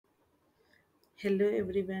Hello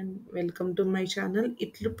everyone, welcome to my channel.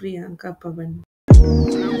 Itlu Priyanka Pavan.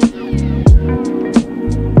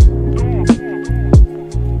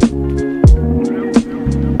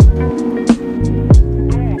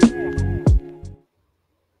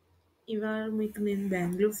 ఇవాళ మీకు నేను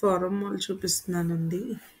బెంగళూరు ఫోరం మాల్ చూపిస్తున్నానండి.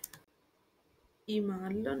 ఈ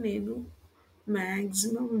మాల్లో నేను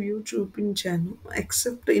మ్యాక్సిమం వ్యూ చూపించాను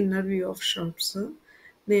except inner view of shops.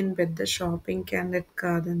 నేను పెద్ద షాపింగ్ క్యాండిడేట్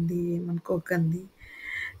కాదండి, ఏమనుకోకండి.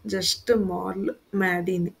 జస్ట్ మాల్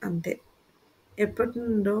మ్యాడీని అంతే. ఎప్పటి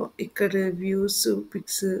నుండో ఇక్కడ వ్యూస్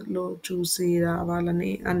పిక్స్లో చూసి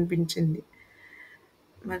రావాలని అనిపించింది.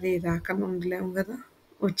 మరి రాకుండా ఉండలేము కదా,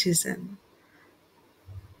 వచ్చేసాను.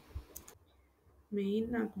 మెయిన్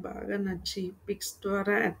నాకు బాగా నచ్చి పిక్స్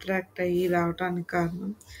ద్వారా అట్రాక్ట్ అయ్యి రావడానికి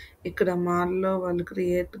కారణం, ఇక్కడ మాల్లో వాళ్ళు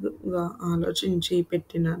క్రియేటివ్గా ఆలోచించి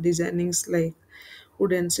పెట్టిన designings like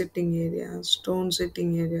wooden sitting areas, stone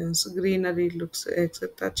sitting areas, greenery looks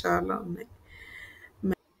etcetera చాలా ఉన్నాయి.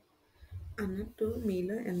 అన్నట్టు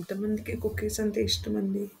మీలో ఎంతమందికి కుకీస్ అంటే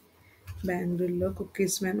ఇష్టమండి? బెంగళూరులో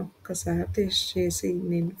కుకీస్ మ్యాన్ ఒక్కసారి టేస్ట్ చేసి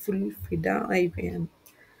నేను ఫుల్ ఫిదా అయిపోయాను.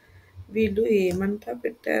 వీళ్ళు ఏమంటా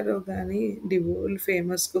పెట్టారో కానీ the world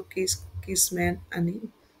famous cookies man అని.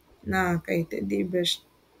 నాకైతే ది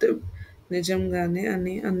బెస్ట్ నిజంగానే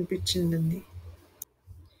అని అనిపించిందండి.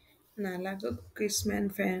 నాలాగా కుకీస్ మ్యాన్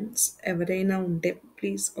ఫ్యాన్స్ ఎవరైనా ఉంటే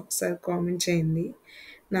ప్లీజ్ ఒకసారి కామెంట్ చేయండి,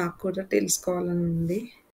 నాకు కూడా తెలుసుకోవాలని ఉంది.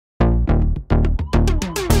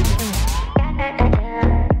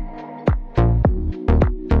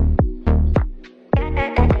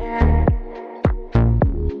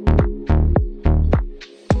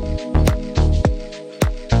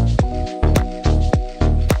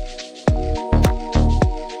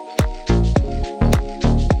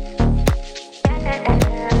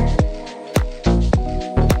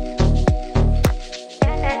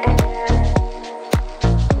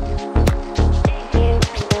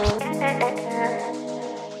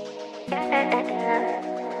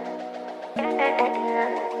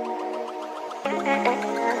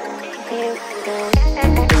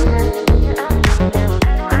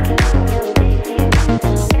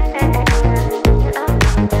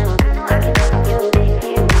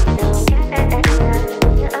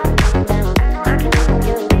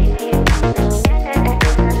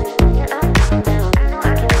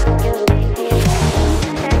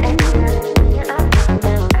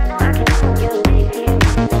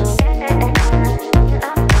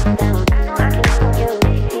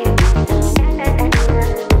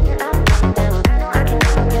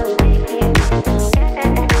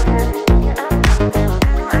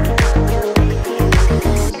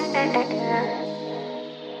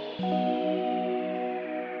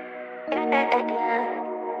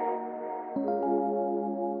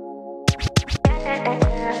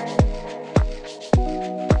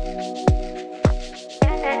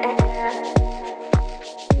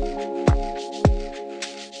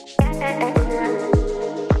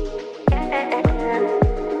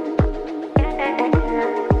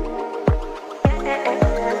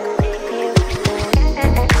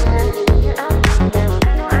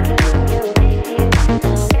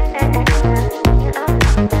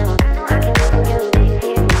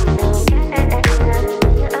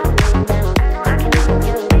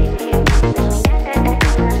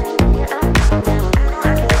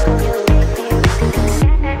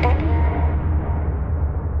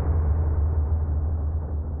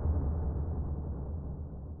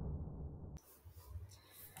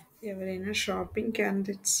 ఎవరైనా షాపింగ్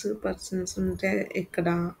క్యాండిడేట్స్ పర్సన్స్ ఉంటే ఇక్కడ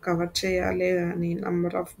కవర్ చేయాలి కానీ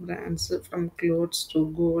number of brands from clothes to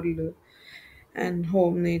gold and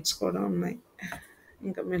home needs కూడా ఉన్నాయి.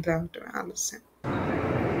 ఇంకా మీరు రావటం ఆలస్యం.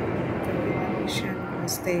 విషయానికి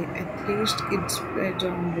వస్తే అట్లీస్ట్ కిడ్స్ ప్లే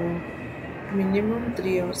జోన్లో మినిమం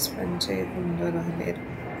 3 hours స్పెండ్ చేయకుండా రాలేరు.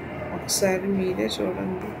 ఒకసారి మీరే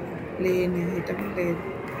చూడండి, లేని ఐటమ్ లేదు.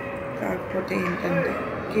 కాకపోతే ఏంటంటే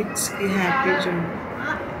కిడ్స్కి హ్యాపీ జోన్,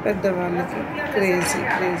 పెద్దవాళ్ళకి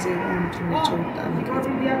క్రేజీగా ఉంటుంది చూడటానికి.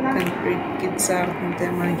 కానీ కిడ్స్ ఆడుకుంటే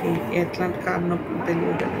మనకి ఎట్లాంటి కాళ్ళ నొప్పులు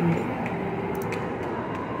తెలియదు కదండి.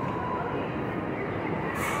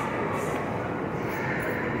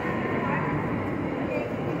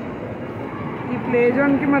 ఈ ప్లే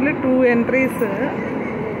జోన్కి మళ్ళీ 2 entries.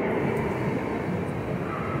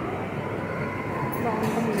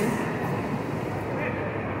 బాగుంటుంది.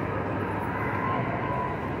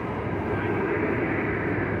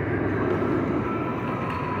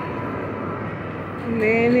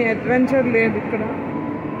 లేని అడ్వెంచర్ లేదు ఇక్కడ.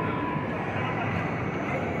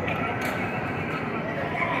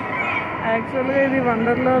 యాక్చువల్గా ఇది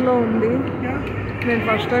వండర్లాలో ఉంది. నేను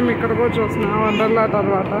ఫస్ట్ టైం ఇక్కడికో చూసిన వండర్లా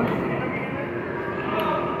తర్వాత.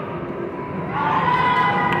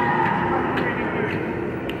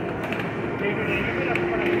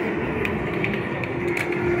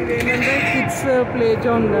 ఏంటంటే కిడ్స్ ప్లే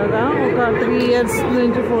జోన్ కదా, ఒక 3 years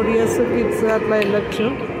నుంచి 4 years కిడ్స్ అట్లా వెళ్ళొచ్చు.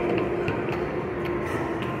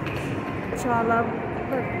 చాలా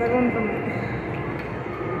పెద్దగా ఉంటుంది.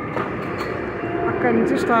 అక్కడి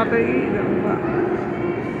నుంచి స్టార్ట్ అయ్యి ఇదంతా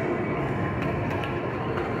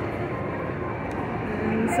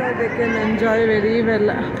inside they can enjoy very well.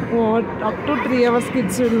 Up to 3 hours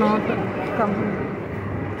kids will not come.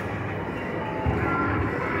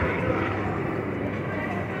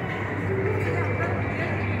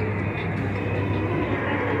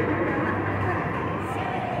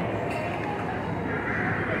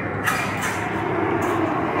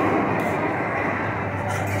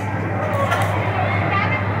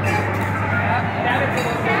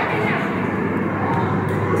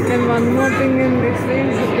 And one more thing in this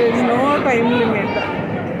is there is no time limit.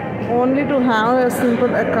 Only to have a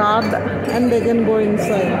simple card and they can go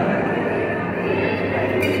inside.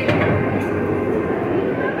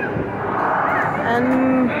 And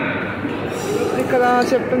ఇక్కడ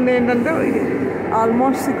చెప్తుంది ఏంటంటే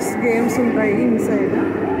almost 6 games ఉంటాయి inside.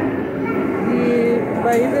 ఈ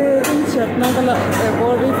బయట చెప్పినా కదా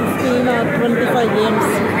about 15 or 25 games.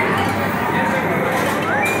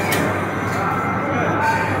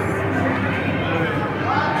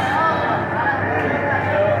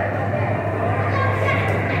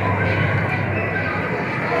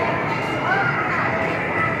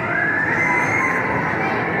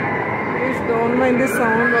 Don't mind the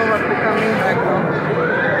sound over the coming background.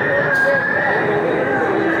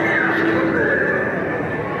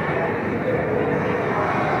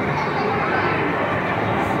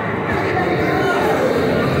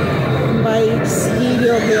 Bikes,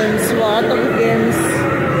 video games, water games.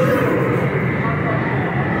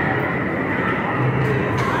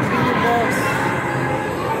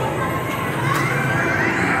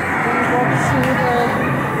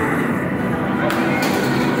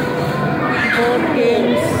 Board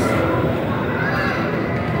games.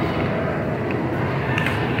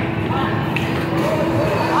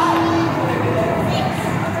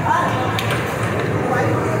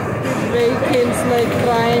 Vehicles like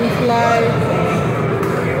try and fly.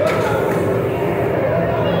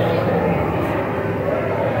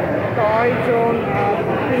 Toy zone,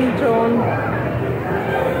 pin zone.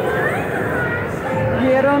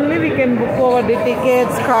 Here only we can book over the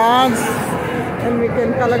tickets, cards, and we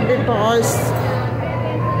can collect the toys.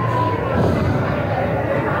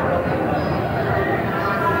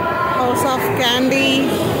 House of candy.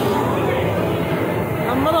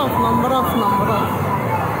 Number of.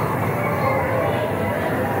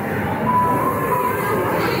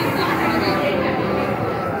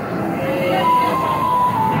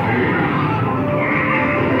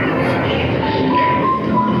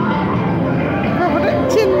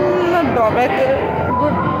 చిన్న drawback,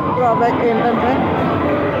 good drawback ఏంటంటే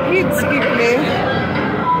కిడ్స్కి play,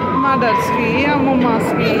 మదర్స్కి,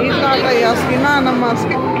 అమ్మమ్మస్కి, తాతయ్యస్కి,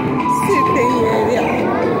 నానమ్మస్కి sitting area.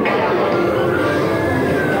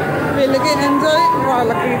 వీళ్ళకి enjoy,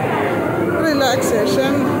 వాళ్ళకి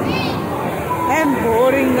relaxation and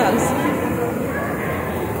boring also.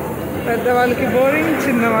 పెద్దవాళ్ళకి boring,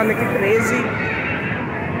 చిన్న వాళ్ళకి crazy,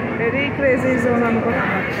 very crazy zone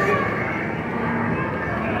అనుకుంటున్నాను.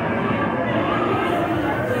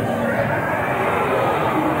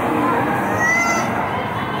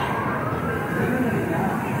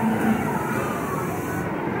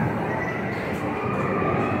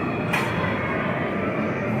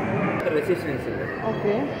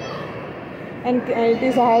 Okay, and it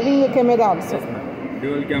is having a camera also. Yes, ma'am.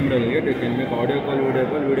 Dual camera will get. You can make audio call,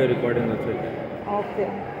 video recording also. Okay,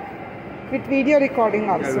 with video recording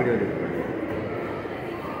also. Yeah, video recording.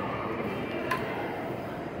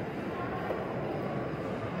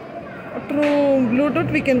 Through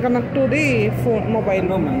Bluetooth we can connect to the phone, mobile.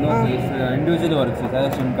 No, ma'am. No, it's individual works. It's a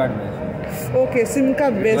SIM card based. Okay, SIM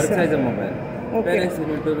card based. Works as a mobile. Okay.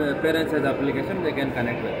 Parents has application, they can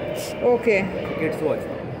connect with it. Okay.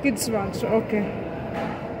 Kids watch. Okay.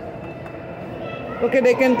 Okay,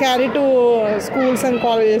 they can carry to schools and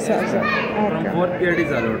colleges also. Okay. From 4th grade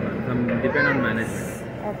is allowed, ma'am. Depend on management.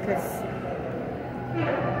 Okay.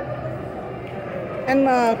 And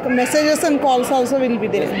messages and calls also will be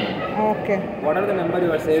there. Yes, okay. What are the number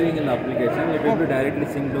you are saving in the application? It will be directly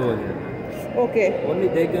synced over here. Okay. Only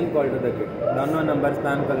they can call to the kid. Unknown number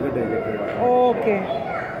spam call get rejected. Okay.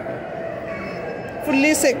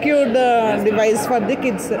 Fully secured device for the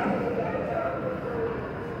kids.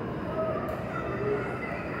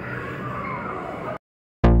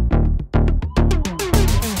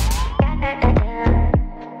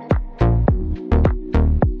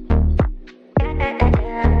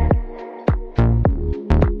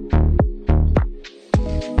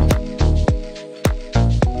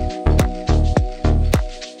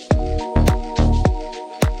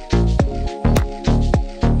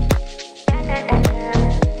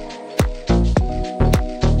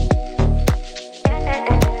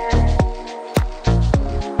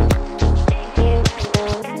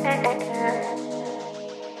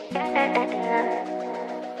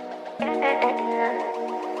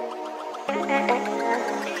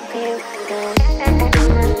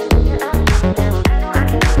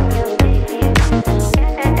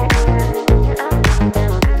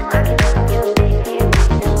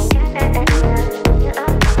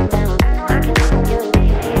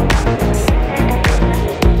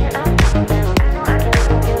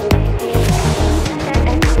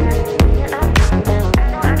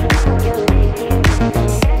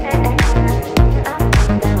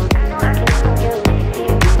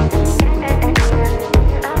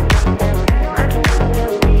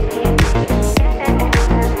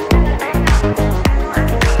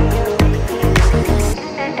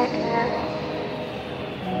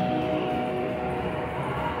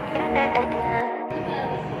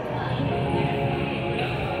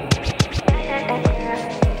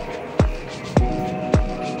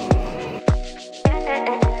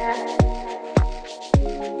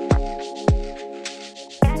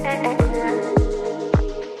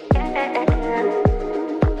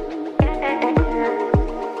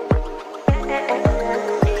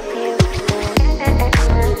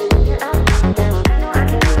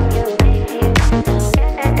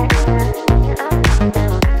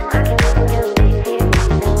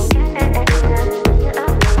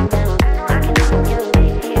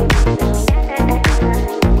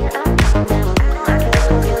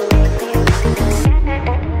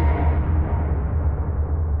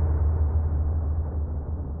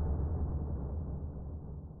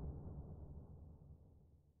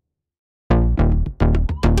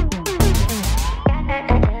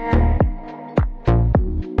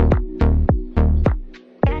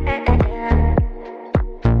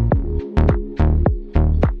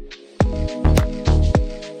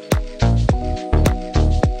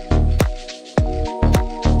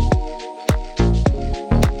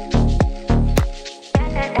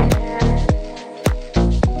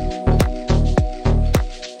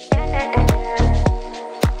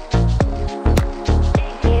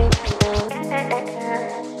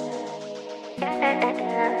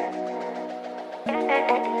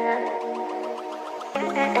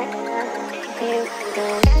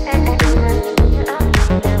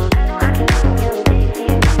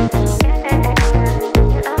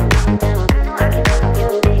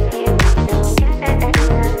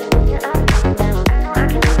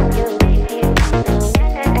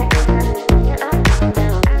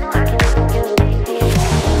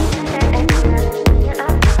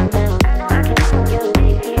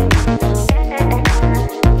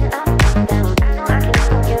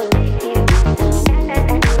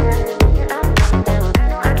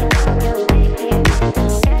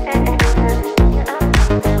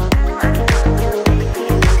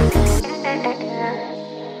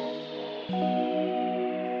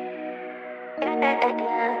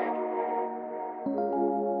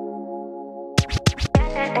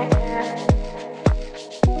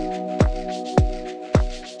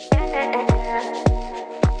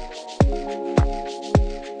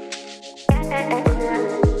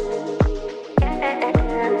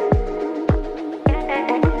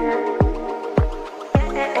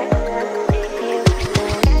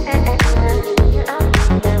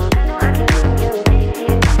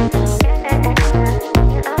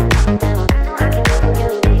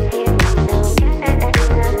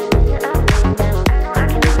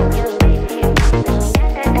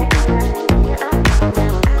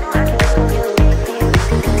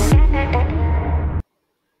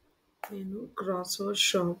 నేను crossword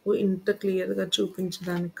shop ఇంత క్లియర్‌గా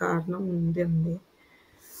చూపించడానికి కారణం ఉంది అండి.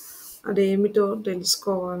 అదేమిటో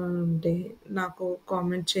తెలుసుకోవాలనుంటే నాకు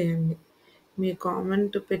comment చేయండి. మీ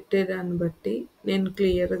కామెంట్ పెట్టేదాన్ని బట్టి నేను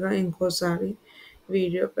క్లియర్‌గా ఇంకోసారి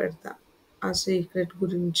వీడియో పెడతా. ఆ సీక్రెట్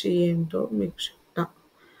గురించి ఏంటో మీకు చెప్తా.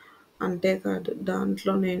 అంతేకాదు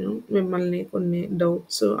దాంట్లో నేను మిమ్మల్ని కొన్ని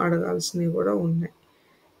డౌట్స్ అడగాల్సినవి కూడా ఉన్నాయి.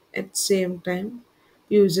 ఎట్ సేమ్ టైమ్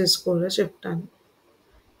యూజెస్ కూడా చెప్తాను.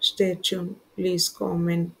 Stay tune. Please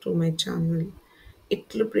comment to my channel.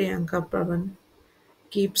 ఇట్లు Priyanka Pawan.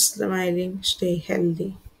 Keep smiling, stay healthy.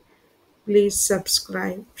 Please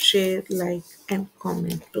subscribe, share, like, and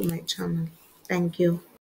comment to my channel. Thank you.